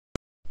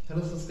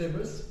Hello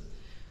subscribers,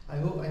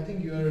 I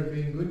think you are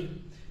doing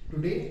good.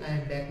 Today I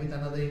am back with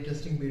another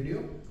interesting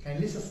video.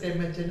 Kindly subscribe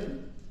my channel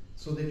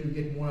so that you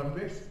get more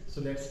updates.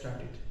 So let's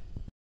start it.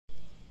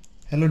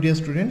 Hello dear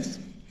students,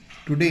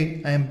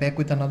 today I am back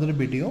with another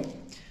video.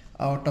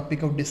 Our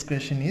topic of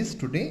discussion is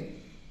today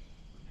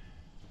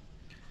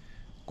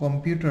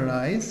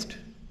computerized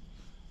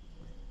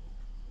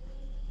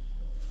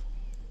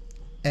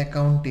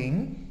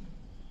accounting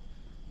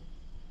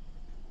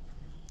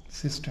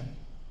system.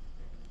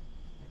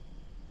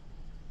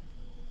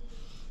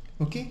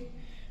 Okay,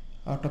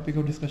 our topic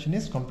of discussion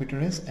is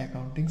computerized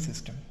accounting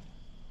system.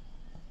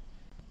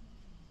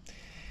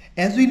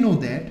 As we know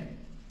that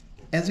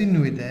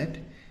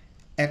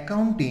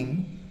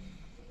accounting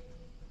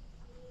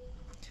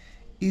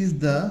is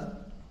the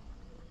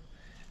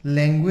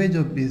language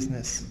of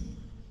business,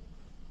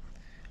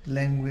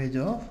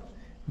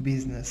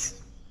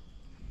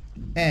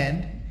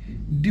 and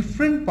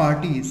different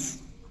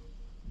parties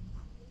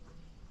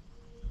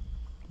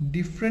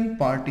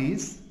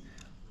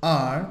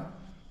are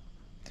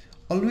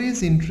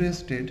always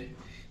interested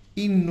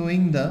in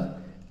knowing the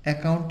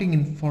accounting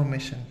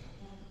information.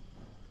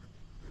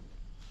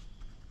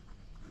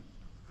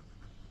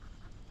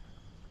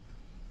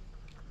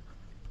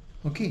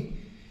 Okay,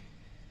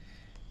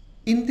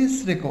 in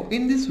this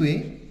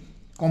way,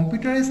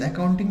 computerized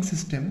accounting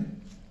system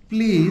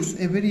plays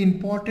a very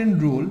important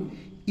role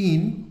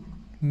in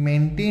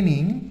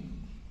maintaining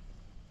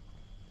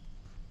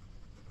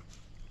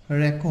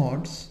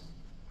records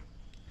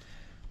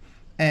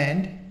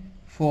and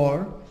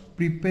for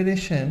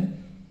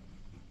preparation,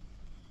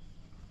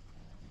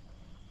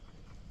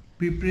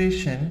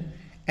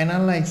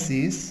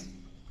 analysis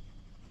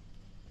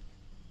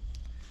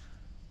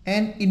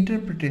and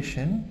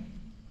interpretation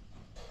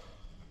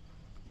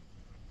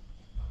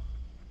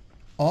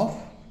of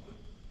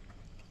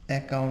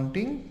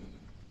accounting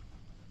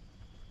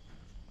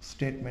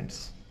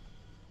statements.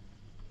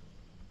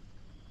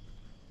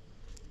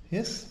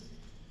 Yes,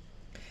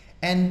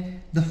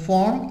 and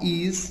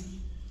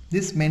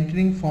this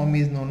maintaining form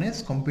is known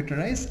as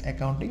computerized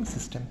accounting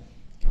system.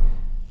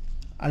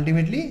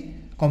 Ultimately,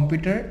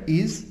 computer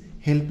is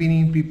helping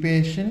in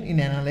preparation, in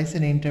analysis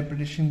and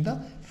interpretation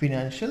the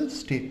financial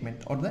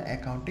statement or the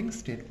accounting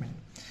statement.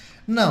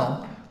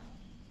 Now,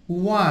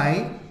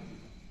 why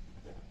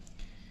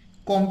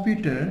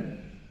computer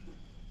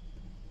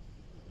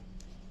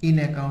in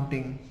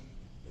accounting?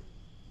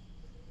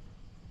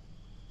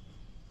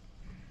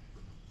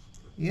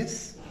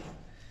 Yes,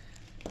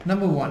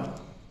 number one,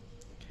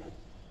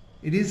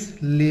 it is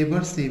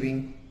labor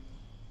saving.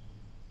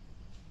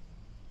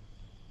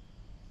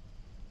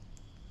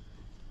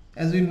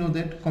 As we know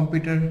that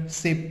computer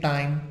save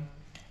time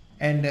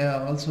and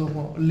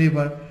also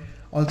labor,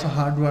 also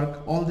hard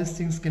work, all these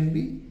things can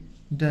be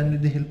done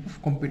with the help of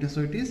computer,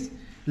 so it is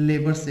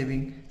labor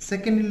saving.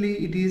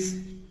 Secondly, it is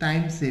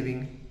time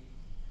saving.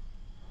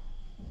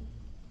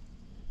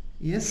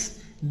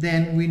 Yes,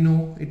 then we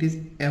know it is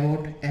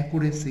about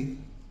accuracy,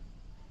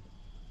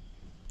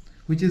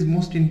 which is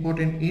most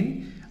important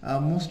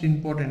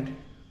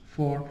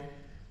for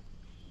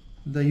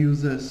the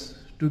users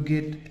to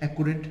get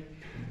accurate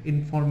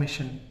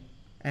information,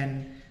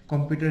 and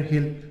computer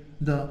help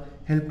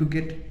to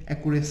get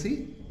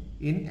accuracy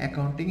in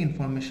accounting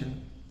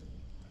information.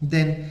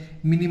 Then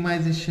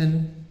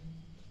minimization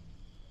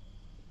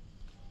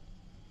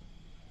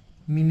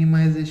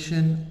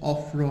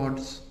of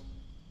frauds.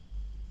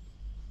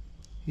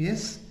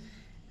 Yes,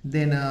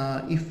 then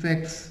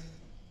effects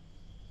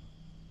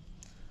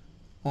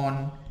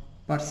on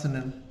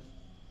personnel.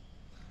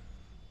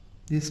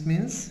 This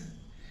means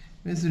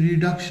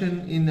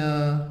reduction in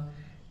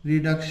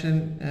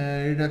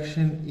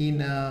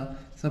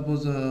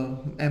suppose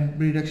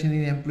reduction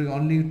in employee.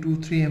 Only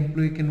 2-3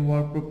 employee can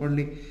work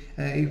properly.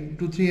 If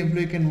 2-3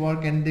 employee can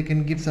work and they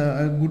can give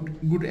a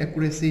good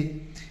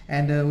accuracy,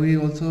 and we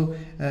also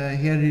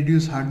here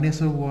reduce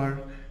hardness of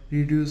work,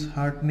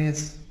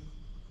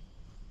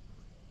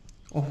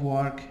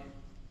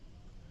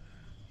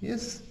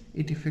 Yes,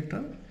 it affect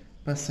on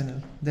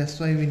personnel. That's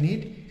why we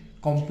need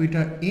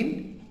computer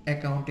in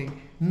accounting.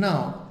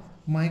 Now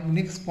my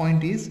next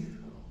point is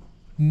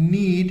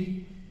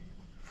need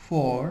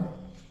for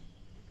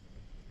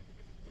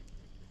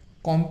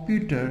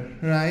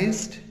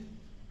computerized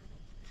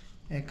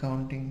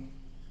accounting.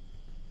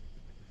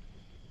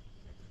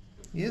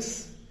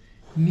 Yes,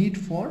 need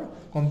for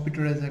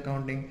computerized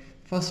accounting.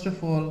 First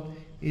of all,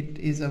 it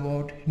is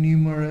about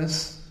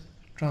numerous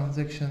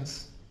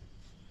transactions.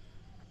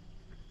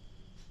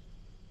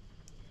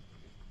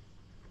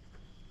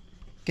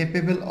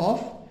 Capable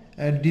of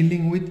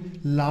dealing with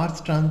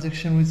large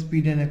transaction with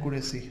speed and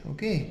accuracy.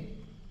 Okay,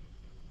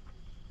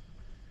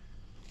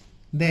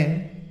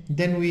 then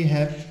we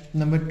have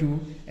number 2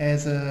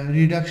 as a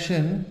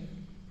reduction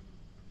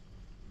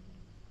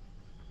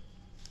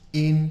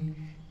in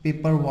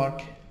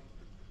paperwork.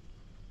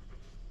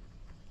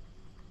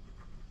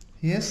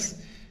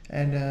 Yes,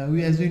 And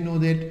as we know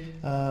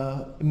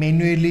that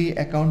manually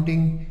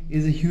accounting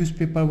is a huge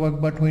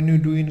paperwork, but when you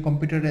do in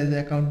computerized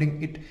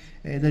accounting,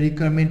 the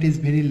requirement is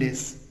very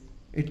less.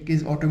 It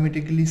is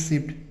automatically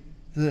saved.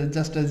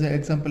 Just as an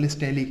example is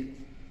Tally.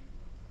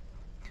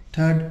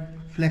 Third,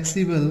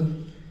 flexible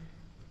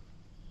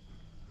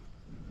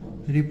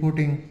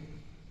reporting.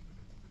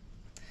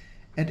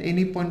 At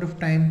any point of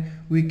time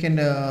we can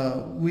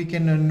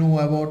know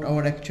about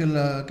our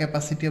actual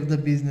capacity of the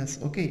business.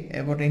 Okay,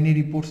 about any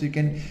reports you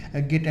can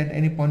get at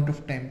any point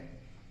of time.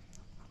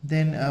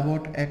 Then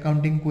about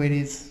accounting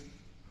queries.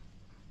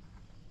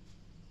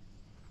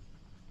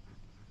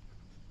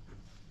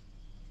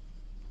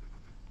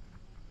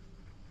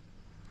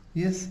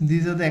 Yes,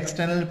 these are the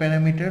external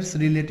parameters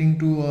relating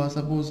to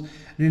suppose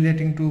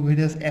relating to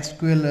various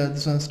SQL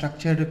this one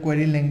structured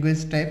query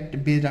language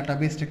type based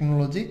database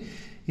technology.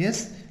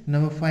 Yes,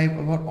 number 5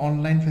 about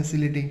online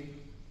facility.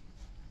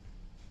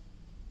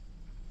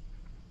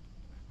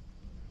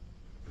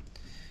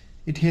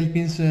 It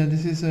helps in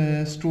this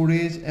is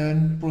storage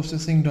and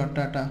processing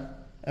data,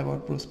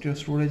 about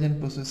storage and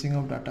processing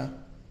of data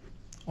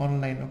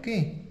online.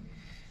 Okay,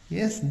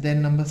 yes.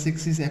 Then number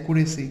 6 is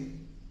accuracy.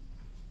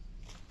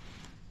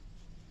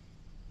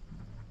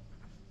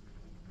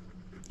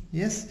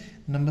 Yes,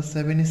 number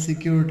 7 is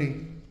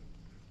security.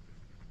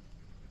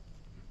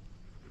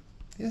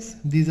 Yes,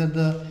 these are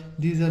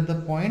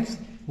the points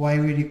why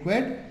we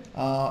require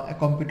a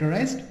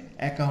computerized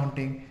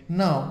accounting.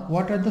 Now,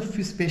 what are the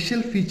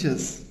special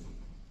features?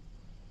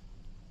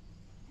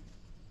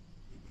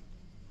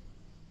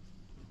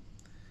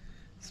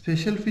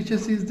 Special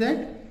features is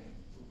that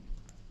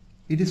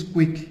it is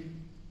quick.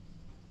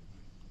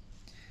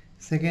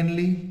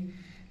 Secondly,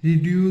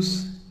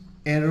 reduce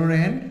error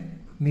and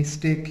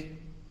mistake.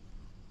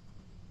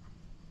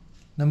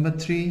 Number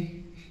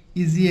 3,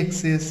 easy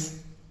access.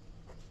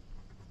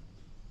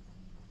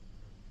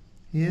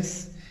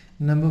 Yes.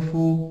 Number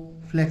 4,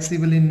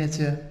 flexible in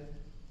nature.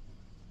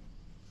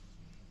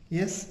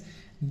 Yes.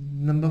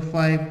 Number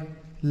 5,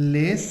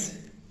 less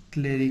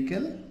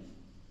clerical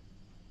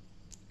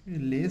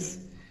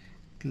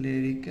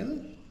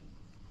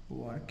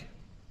work.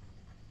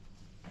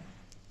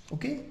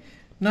 Okay.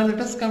 Now let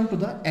us come to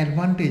the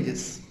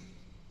advantages.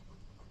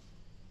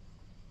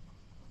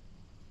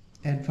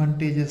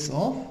 Advantages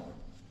of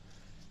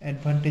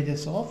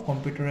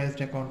computerized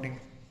accounting.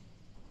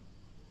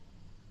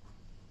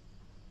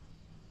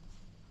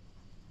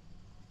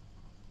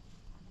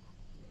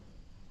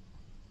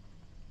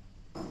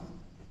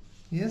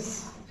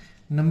 Yes,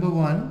 number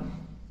 1,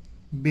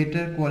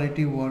 better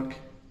quality work.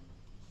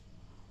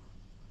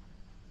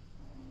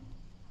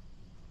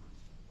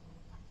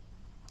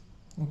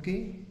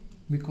 Okay,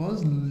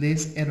 because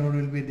less error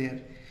will be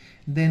there.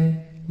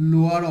 Then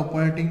lower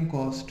operating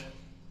cost.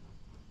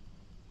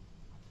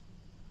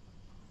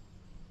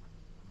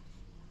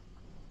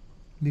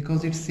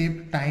 Because it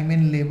saves time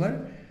and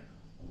labor,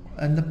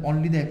 and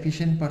only the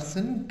efficient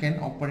person can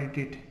operate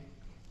it.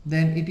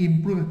 Then it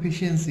improves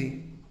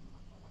efficiency.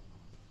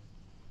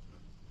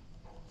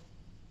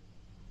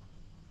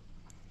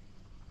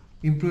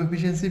 Improve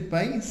efficiency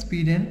by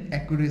speed and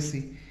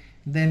accuracy.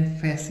 Then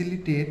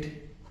facilitate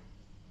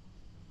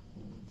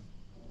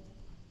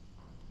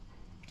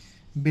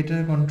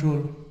better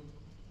control.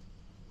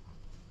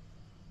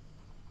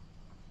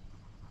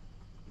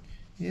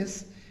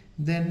 Yes.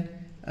 Then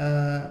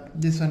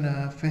this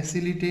one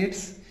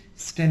facilitates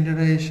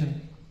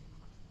standardization.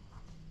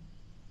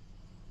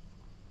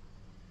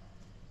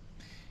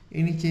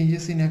 Any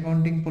changes in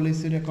accounting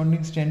policy or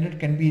accounting standard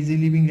can be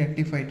easily being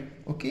rectified.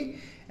 Okay,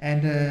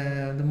 and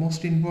the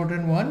most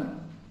important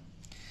one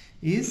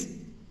is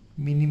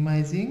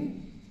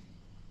minimizing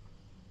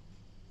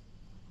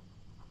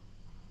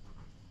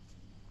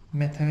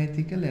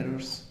mathematical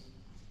errors.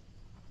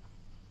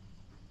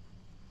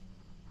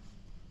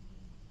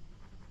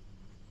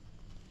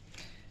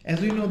 As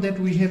we know that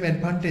we have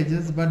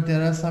advantages, but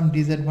there are some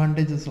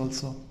disadvantages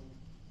also.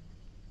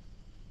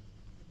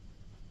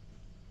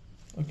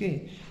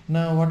 Okay,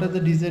 now what are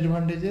the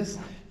disadvantages?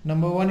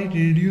 Number 1, it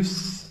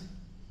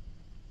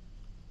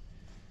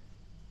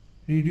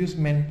reduce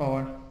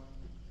manpower.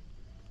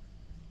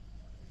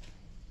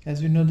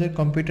 As we know that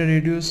computer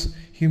reduce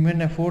human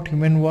effort,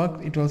 human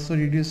work, it also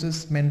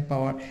reduces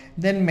manpower.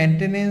 Then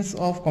maintenance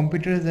of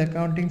computerized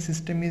accounting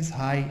system is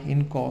high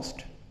in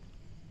cost.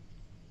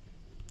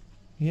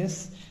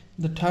 Yes,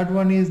 the third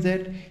one is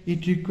that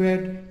it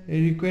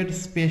required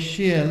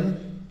special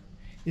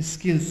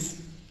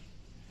skills.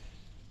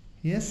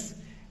 Yes,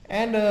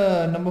 and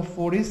number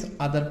 4 is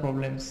other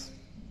problems.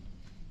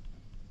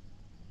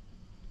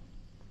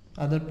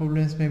 Other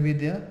problems may be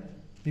there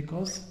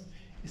because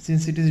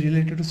since it is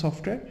related to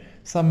software,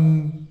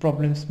 some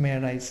problems may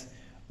arise.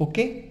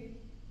 Okay,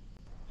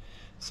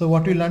 So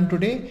what we learned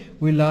today,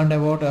 we learned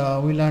about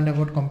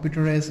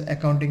computerized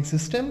accounting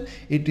system.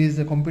 It is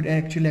a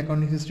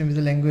accounting system is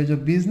a language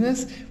of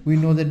business. We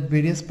know that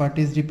various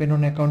parties depend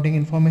on accounting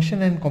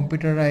information, and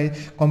computer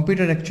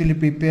actually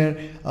prepare,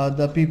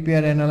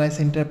 analyze,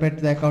 interpret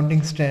the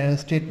accounting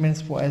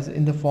statements as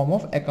in the form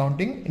of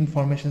accounting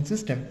information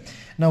system.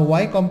 Now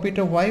why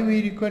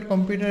we require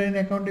computer in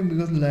accounting?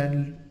 Because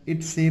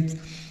it saves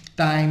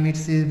time, it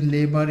saves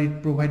labor,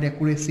 it provides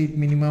accuracy, it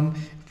minimum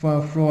for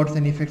frauds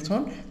and effects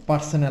on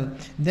personnel.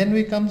 Then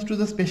we comes to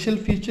the special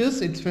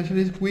features. It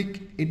especially is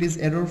quick, it is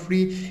error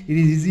free, it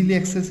is easily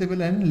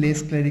accessible, and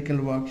less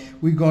clerical work.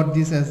 We got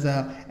this as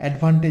the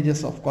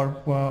advantages of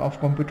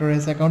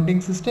computerized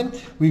accounting system.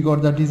 We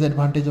got the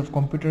disadvantage of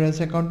computerized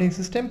accounting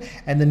system,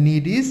 and the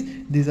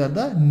these are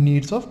the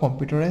needs of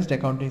computerized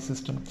accounting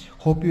system.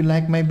 Hope you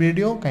like my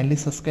video. Kindly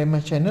subscribe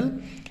my channel.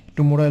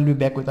 Tomorrow I'll be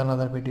back with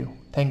another video.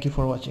 Thank you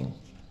for watching.